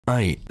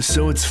Aight,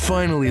 so it's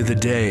finally the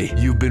day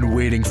you've been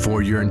waiting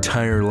for your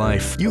entire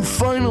life. You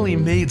finally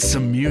made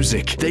some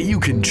music that you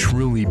can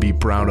truly be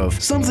proud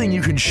of. Something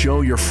you can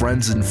show your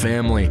friends and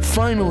family.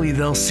 Finally,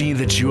 they'll see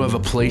that you have a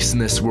place in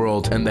this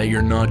world and that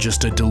you're not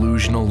just a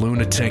delusional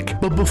lunatic.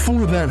 But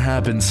before that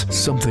happens,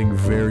 something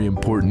very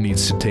important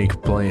needs to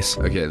take place.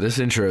 Okay, this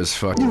intro is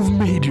fucked. You've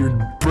made your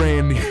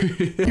brand new...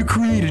 You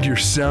created your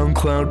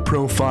SoundCloud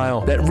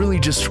profile that really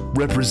just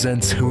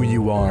represents who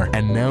you are.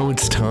 And now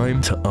it's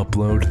time to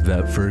upload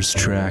that first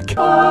track.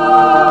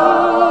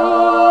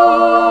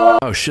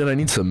 Oh shit, I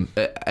need some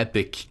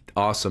epic,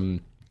 awesome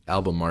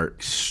album art.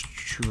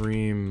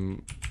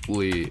 Extremely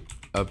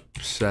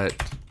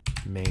upset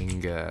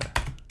manga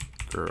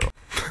girl.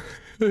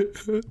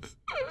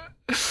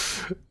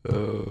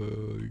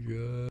 Oh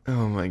god.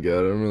 Oh my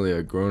god, I'm really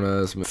a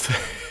grown-ass man.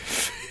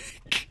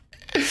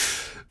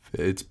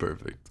 It's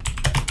perfect.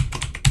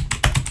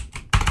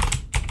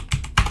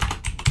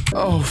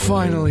 Oh,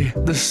 finally,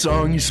 the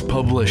song is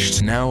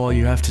published. Now all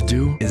you have to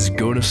do is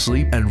go to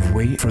sleep and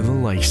wait for the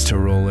likes to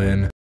roll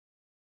in.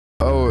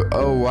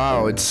 Oh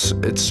wow, it's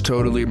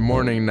totally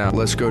morning now.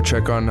 Let's go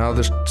check on how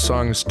this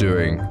song's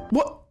doing.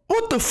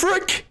 What the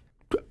frick?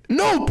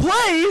 No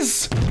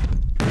plays?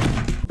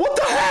 What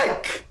the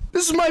heck?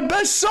 This is my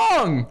best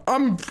song.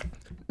 I'm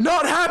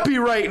not happy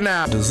right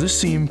now. Does this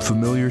seem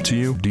familiar to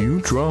you? Do you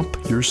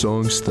drop your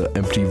songs to the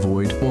empty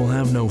void? Well,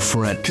 have no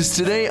fret, because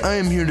today I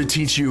am here to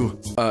teach you,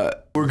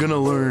 we're gonna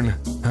learn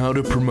how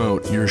to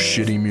promote your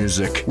shitty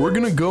music. We're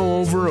gonna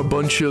go over a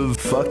bunch of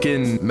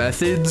fucking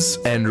methods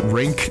and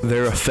rank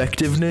their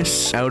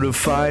effectiveness out of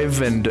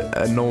 5 and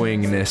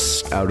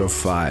annoyingness out of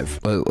 5.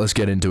 Let's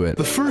get into it.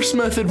 The first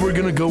method we're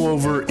gonna go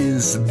over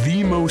is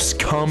the most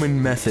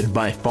common method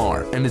by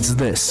far, and it's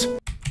this.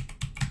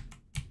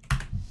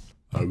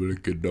 I'm gonna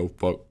get no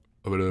fuck.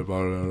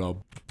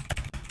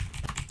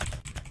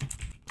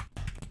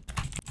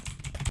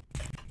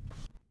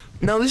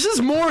 Now this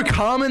is more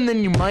common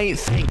than you might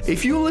think.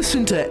 If you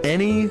listen to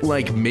any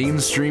like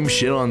mainstream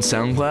shit on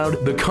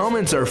SoundCloud, the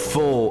comments are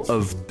full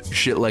of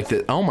shit like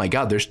that. Oh my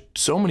god, there's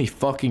so many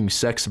fucking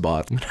sex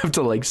bots. I'm gonna have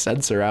to like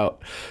censor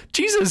out.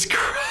 Jesus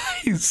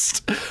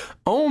Christ.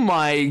 Oh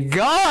my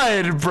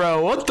god,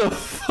 bro. What the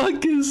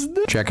fuck is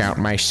this? Check out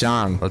my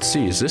song. Let's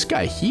see, is this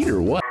guy heat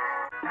or what?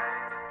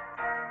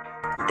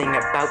 Thing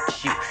about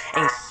you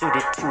ain't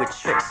suited to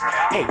its tricks.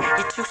 Hey,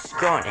 you're too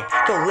scrawny.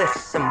 Go lift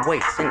some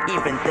weights, and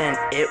even then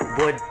it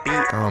would be.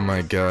 Oh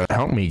my god.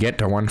 Help me get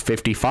to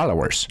 150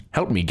 followers.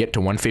 Help me get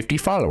to 150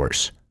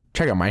 followers.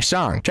 Check out my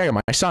song. Check out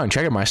my song.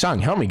 Check out my song.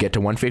 Help me get to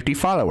 150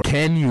 followers.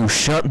 Can you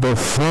shut the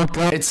fuck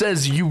up? It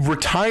says you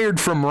retired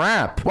from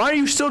rap. Why are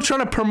you still trying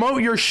to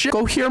promote your shit?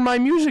 Go hear my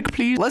music,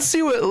 please. Let's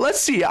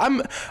see.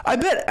 I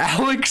bet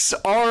Alex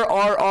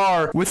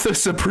RRR with the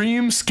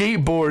Supreme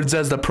Skateboards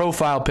as the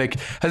profile pic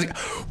has.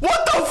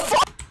 What the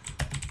fuck?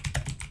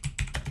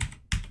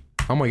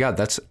 Oh my god,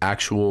 that's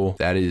actual.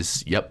 That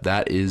is. Yep,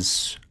 that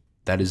is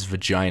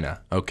vagina.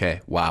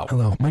 Okay, wow.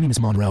 Hello, my name is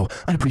Monroe.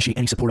 I'd appreciate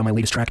any support on my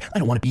latest track. I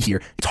don't want to be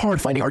here. It's hard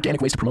finding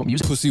organic ways to promote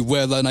music. Pussy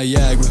wet like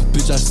Niagara.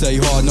 Bitch, I stay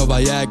hard, no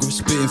Viagra.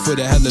 Spitting for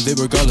the hell of it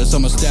regardless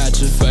of my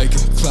stature. Fake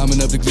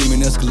climbing up the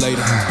gleaming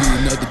escalator.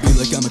 Beating up the beat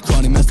like I'm a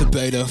chronic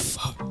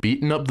masturbator.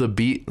 Beating up the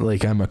beat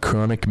like I'm a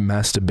chronic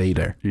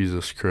masturbator.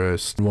 Jesus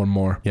Christ. One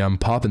more. Yeah, I'm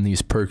popping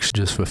these perks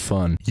just for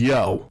fun.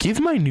 Yo, give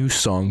my new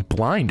song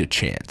Blind a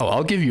chance. Oh,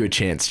 I'll give you a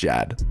chance,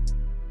 Chad.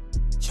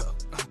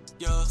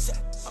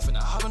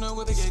 Oh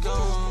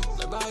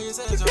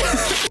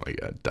my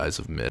god, dies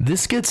of mid.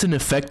 This gets an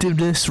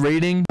effectiveness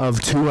rating of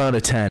 2 out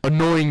of 10.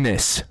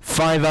 Annoyingness,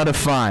 5 out of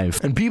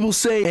 5. And people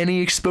say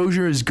any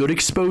exposure is good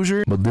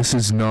exposure, but this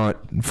is not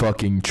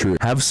fucking true.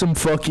 Have some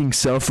fucking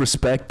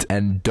self-respect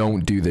and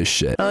don't do this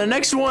shit. The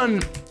next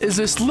one is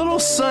this little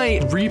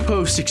site,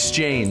 Repost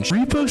Exchange.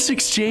 Repost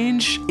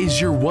Exchange is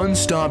your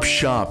one-stop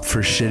shop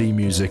for shitty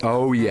music.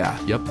 Oh yeah,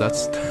 yep,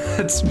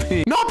 that's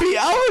me. Not be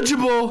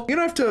eligible! You're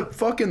gonna have to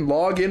fucking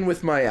log in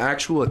with my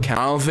actual account.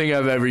 I don't think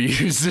I've ever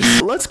used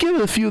this. Let's give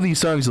a few of these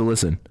songs a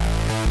listen.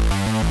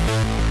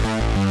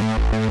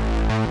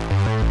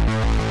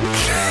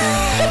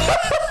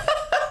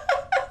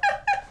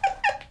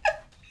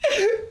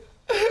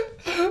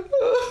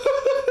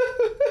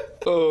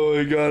 Oh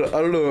my god,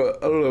 I don't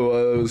know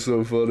why that was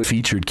so funny.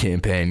 Featured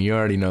campaign, you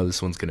already know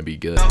this one's gonna be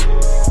good.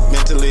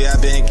 Mentally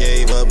I've been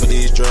gave up, but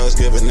these drugs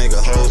give a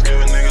nigga hoes.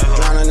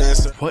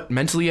 What?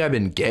 Mentally I've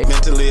been gay?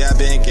 Mentally I've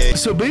been gay.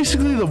 So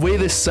basically the way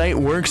this site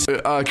works,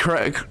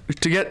 correct,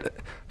 to get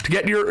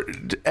your,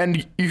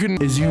 and you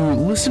can, is you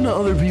listen to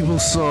other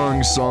people's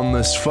songs on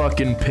this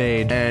fucking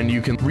page, and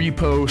you can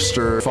repost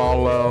or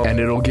follow, and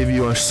it'll give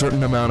you a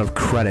certain amount of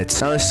credits.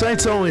 Now the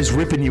site's always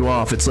ripping you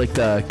off. It's like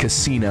the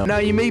casino. Now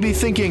you may be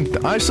thinking,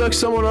 I suck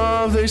someone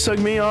off, they suck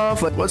me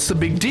off, like what's the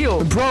big deal?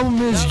 The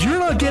problem is you're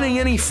not getting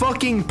any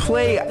fucking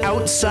play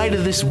outside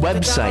of this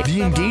website.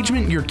 The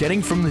engagement you're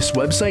getting from this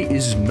website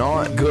is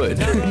not good.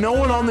 No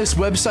one on this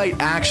website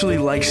actually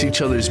likes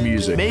each other's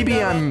music.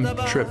 Maybe I'm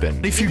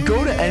tripping. If you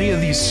go to any of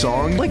these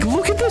song. Like,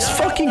 look at this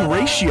fucking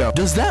ratio.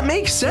 Does that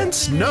make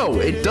sense? No,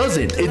 it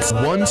doesn't. It's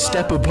one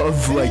step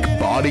above, like,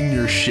 botting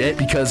your shit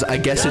because I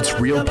guess it's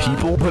real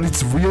people, but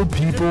it's real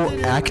people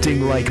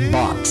acting like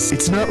bots.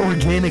 It's not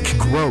organic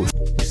growth.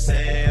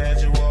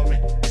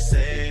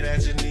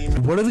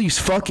 What are these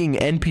fucking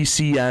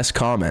NPC-ass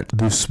comments?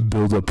 This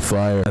build up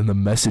fire, and the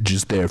message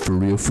is there for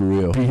real, for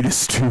real. Beat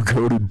is too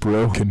goated,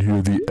 bro. Can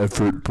hear the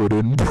effort put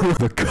in, bro.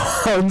 The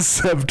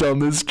concept on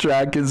this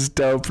track is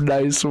dope.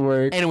 Nice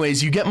work.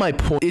 Anyways, you get my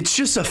point. It's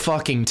just a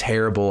fucking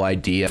terrible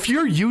idea. If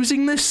you're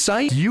using this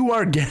site, you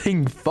are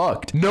getting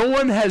fucked. No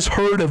one has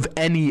heard of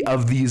any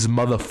of these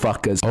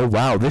motherfuckers. Oh,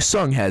 wow. This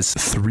song has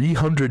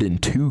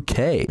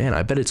 302K. Man,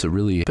 I bet it's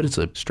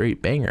a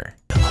straight banger.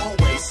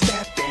 Always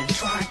step and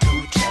try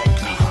to check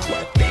me.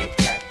 What they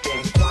kept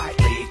in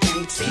quietly,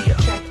 can't see you.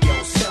 Check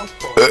yourself.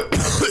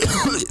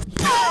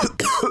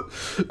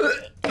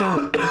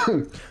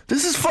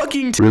 This is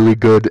fucking really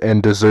good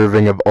and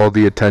deserving of all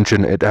the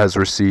attention it has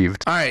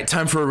received. Alright,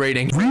 time for a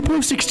rating.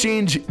 Repost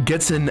Exchange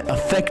gets an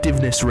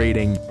effectiveness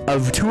rating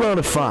of 2 out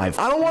of 5.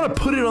 I don't want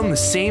to put it on the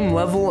same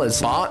level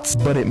as bots,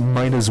 but it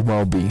might as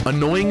well be.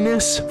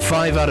 Annoyingness,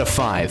 5 out of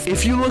 5.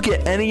 If you look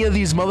at any of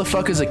these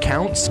motherfuckers'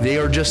 accounts, they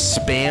are just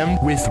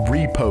spammed with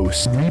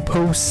reposts.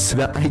 Reposts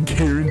that I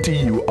guarantee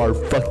you are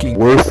fucking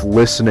worth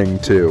listening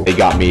to. They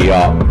got me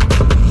up.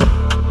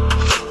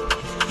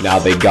 Now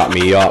they got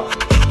me up.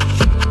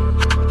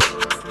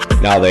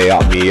 Now they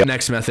got me up.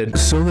 Next method.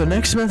 So the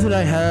next method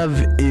I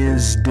have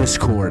is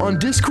Discord. On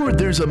Discord,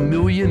 there's a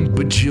million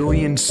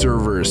bajillion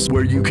servers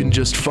where you can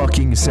just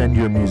fucking send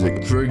your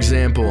music. For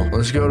example,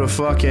 let's go to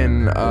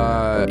fucking,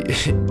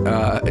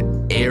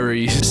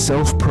 Aries.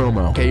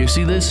 Self-promo. Okay, you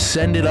see this?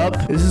 Send it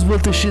up. This is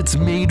what the shit's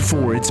made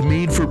for. It's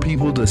made for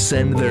people to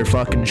send their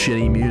fucking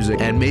shitty music.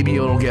 And maybe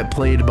it'll get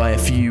played by a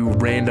few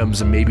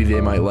randoms and maybe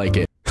they might like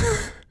it.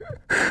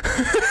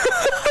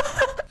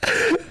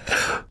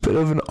 Bit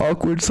of an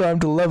awkward time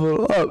to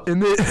level up.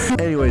 And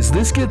anyways,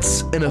 this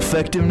gets an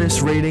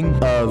effectiveness rating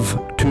of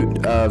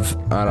 3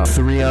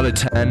 out of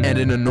 10 and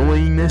an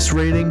annoyingness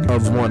rating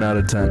of 1 out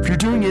of 10. If you're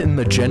doing it in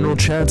the general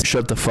chat,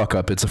 shut the fuck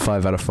up. It's a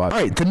 5 out of 5.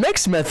 Alright, the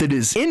next method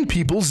is in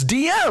people's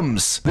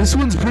DMs. This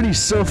one's pretty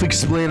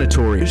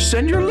self-explanatory. Just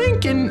send your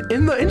link in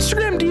the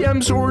Instagram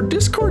DMs or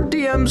Discord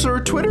DMs or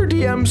Twitter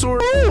DMs or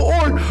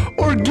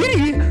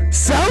giddy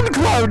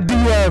SoundCloud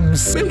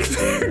DMs. Make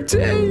their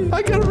day.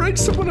 I gotta write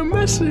someone a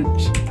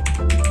message.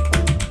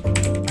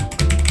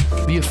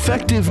 The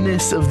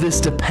effectiveness of this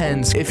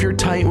depends. If you're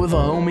tight with a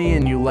homie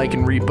and you like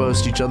and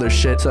repost each other's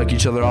shit, suck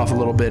each other off a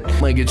little bit,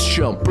 like it's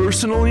chill.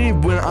 Personally,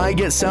 when I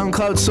get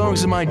SoundCloud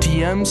songs in my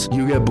DMs,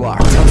 you get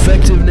blocked.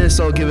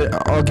 Effectiveness, I'll give it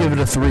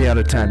a 3 out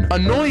of 10.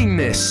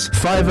 Annoyingness,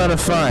 5 out of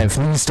 5.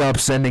 Please stop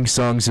sending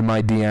songs in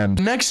my DM.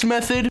 Next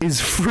method is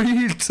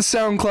free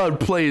SoundCloud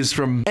plays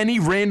from any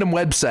random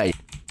website.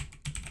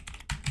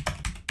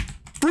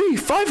 Free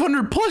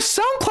 500 plus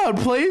SoundCloud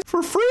plays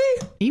for free.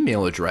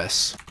 Email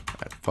address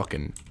at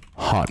fucking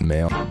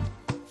Hotmail.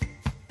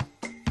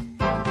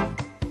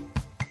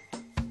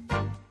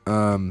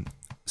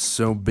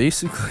 So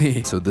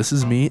basically, so this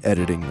is me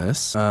editing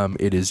this.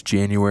 It is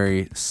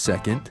January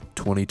 2nd,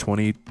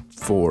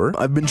 2024.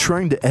 I've been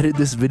trying to edit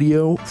this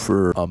video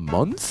for a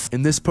month.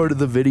 In this part of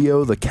the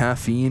video, the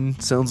caffeine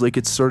sounds like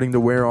it's starting to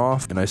wear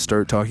off, and I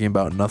start talking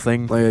about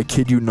nothing. Like, I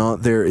kid you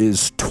not, there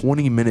is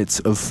 20 minutes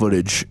of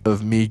footage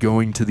of me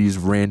going to these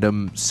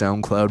random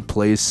SoundCloud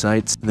plays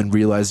sites and then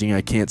realizing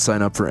I can't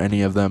sign up for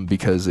any of them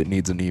because it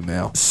needs an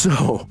email.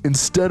 So,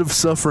 instead of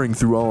suffering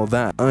through all of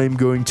that, I'm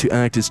going to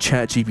act as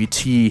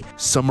ChatGPT,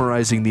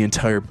 summarizing the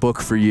entire book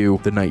for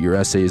you the night your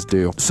essay is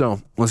due. So,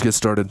 let's get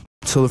started.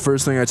 So the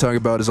first thing I talk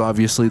about is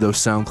obviously those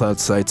SoundCloud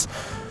sites.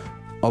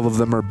 All of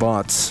them are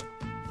bots.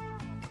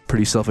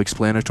 Pretty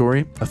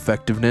self-explanatory.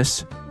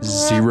 Effectiveness,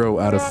 0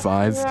 out of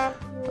 5.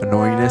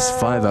 Annoyingness,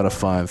 5 out of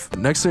 5. The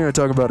next thing I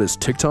talk about is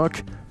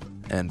TikTok,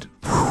 and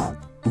ooh,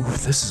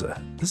 this is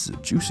a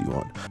juicy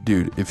one.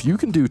 Dude, if you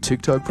can do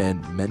TikTok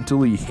and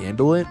mentally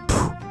handle it,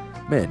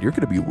 man, you're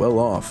gonna be well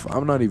off.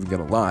 I'm not even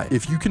gonna lie.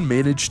 If you can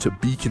manage to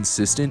be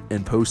consistent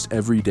and post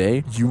every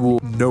day, you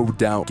will no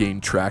doubt gain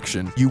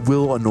traction. You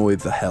will annoy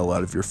the hell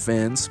out of your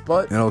fans,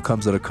 but it all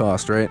comes at a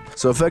cost, right?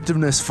 So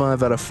effectiveness,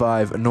 5 out of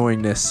 5.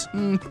 Annoyingness,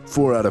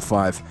 4 out of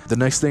 5. The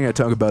next thing I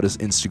talk about is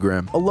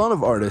Instagram. A lot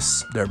of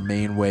artists, their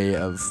main way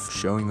of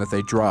showing that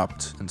they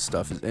dropped and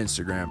stuff is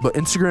Instagram. But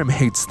Instagram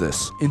hates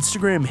this.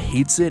 Instagram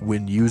hates it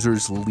when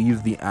users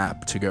leave the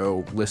app to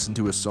go listen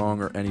to a song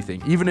or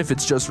anything. Even if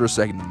it's just for a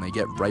second and they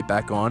get right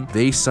back on,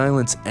 they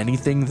silence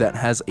anything that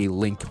has a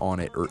link on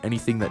it or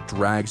anything that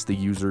drags the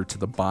user to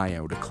the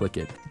bio to click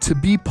it. To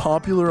be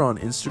popular on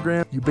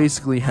Instagram, you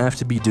basically have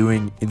to be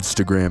doing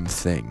Instagram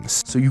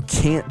things. So you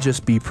can't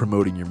just be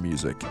promoting your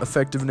music.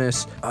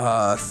 Effectiveness,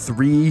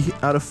 3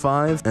 out of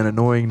 5, and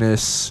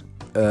annoyingness,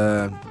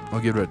 I'll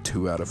give it a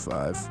 2 out of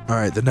 5.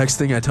 Alright, the next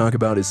thing I talk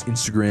about is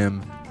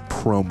Instagram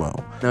promo.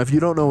 Now, if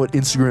you don't know what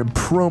Instagram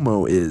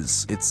promo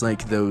is, it's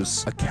like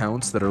those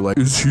accounts that are like,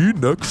 is he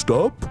next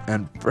up?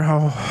 And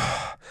bro,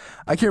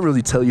 I can't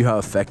really tell you how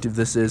effective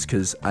this is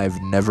because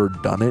I've never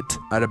done it.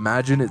 I'd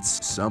imagine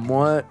it's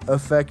somewhat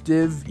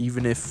effective,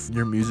 even if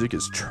your music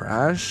is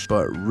trash,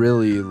 but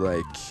really,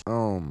 like,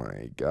 oh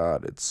my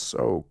god, it's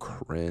so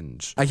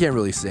cringe. I can't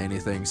really say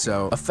anything,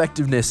 so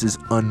effectiveness is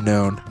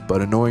unknown,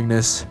 but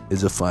annoyingness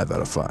is a 5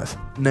 out of 5.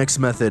 Next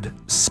method,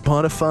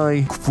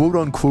 Spotify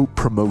quote-unquote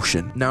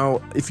promotion.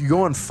 Now, if you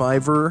go on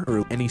Fiverr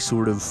or any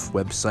sort of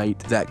website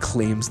that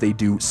claims they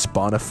do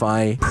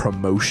Spotify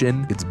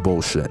promotion, it's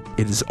bullshit.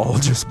 It is all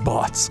just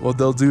bots. What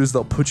they'll do is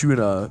they'll put you in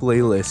a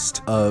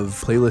playlist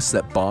of playlists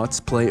that bots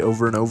play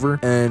over and over,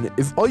 and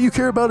if all you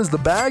care about is the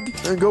bag,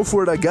 then go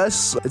for it, I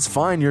guess. It's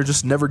fine, you're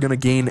just never gonna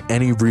gain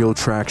any real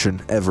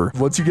traction, ever.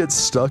 Once you get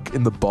stuck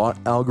in the bot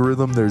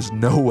algorithm, there's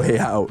no way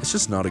out. It's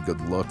just not a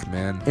good look,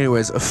 man.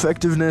 Anyways,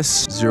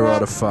 effectiveness, 0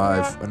 out of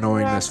 5.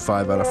 Annoyingness,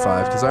 5 out of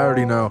 5, because I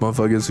already know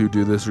motherfuckers who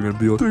do this are gonna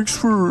be like, thanks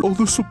for all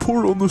the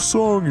support on the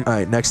song.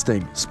 Alright, next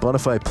thing,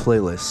 Spotify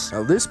playlists.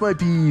 Now, this might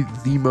be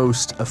the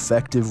most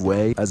effective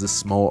way as a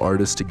small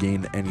artist to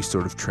gain any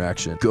sort of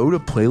traction. Go to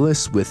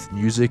playlists with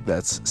music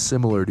that's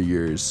similar to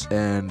yours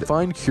and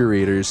find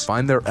curators,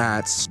 find their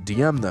ats,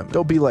 DM them.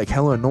 Don't be like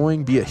hella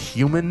annoying, be a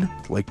human.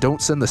 Like,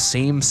 don't send the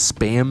same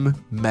spam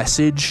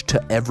message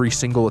to every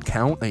single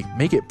account. Like,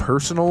 make it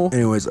personal.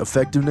 Anyways,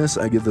 effectiveness,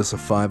 I give this a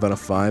 5 out of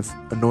 5.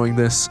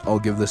 Annoyingness, I'll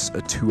give this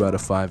a 2 out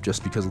of 5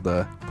 just because of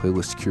the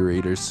playlist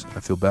curators. I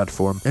feel bad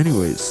for them.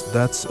 Anyways,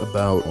 that's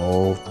about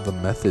all the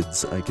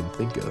methods I can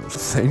think of.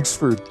 Thanks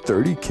for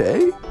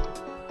 30K?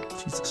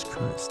 Jesus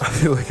Christ. I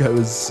feel like I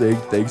was saying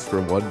thanks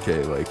for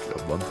 1K like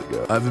a month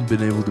ago. I haven't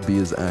been able to be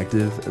as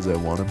active as I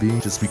want to be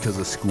just because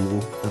of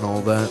school and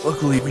all that.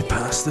 Luckily, we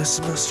passed this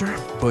semester.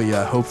 But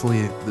yeah,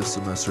 hopefully this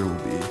semester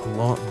will be a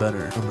lot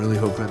better. I'm really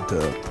hoping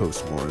to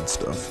post more and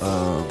stuff.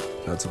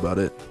 That's about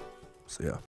it. So yeah.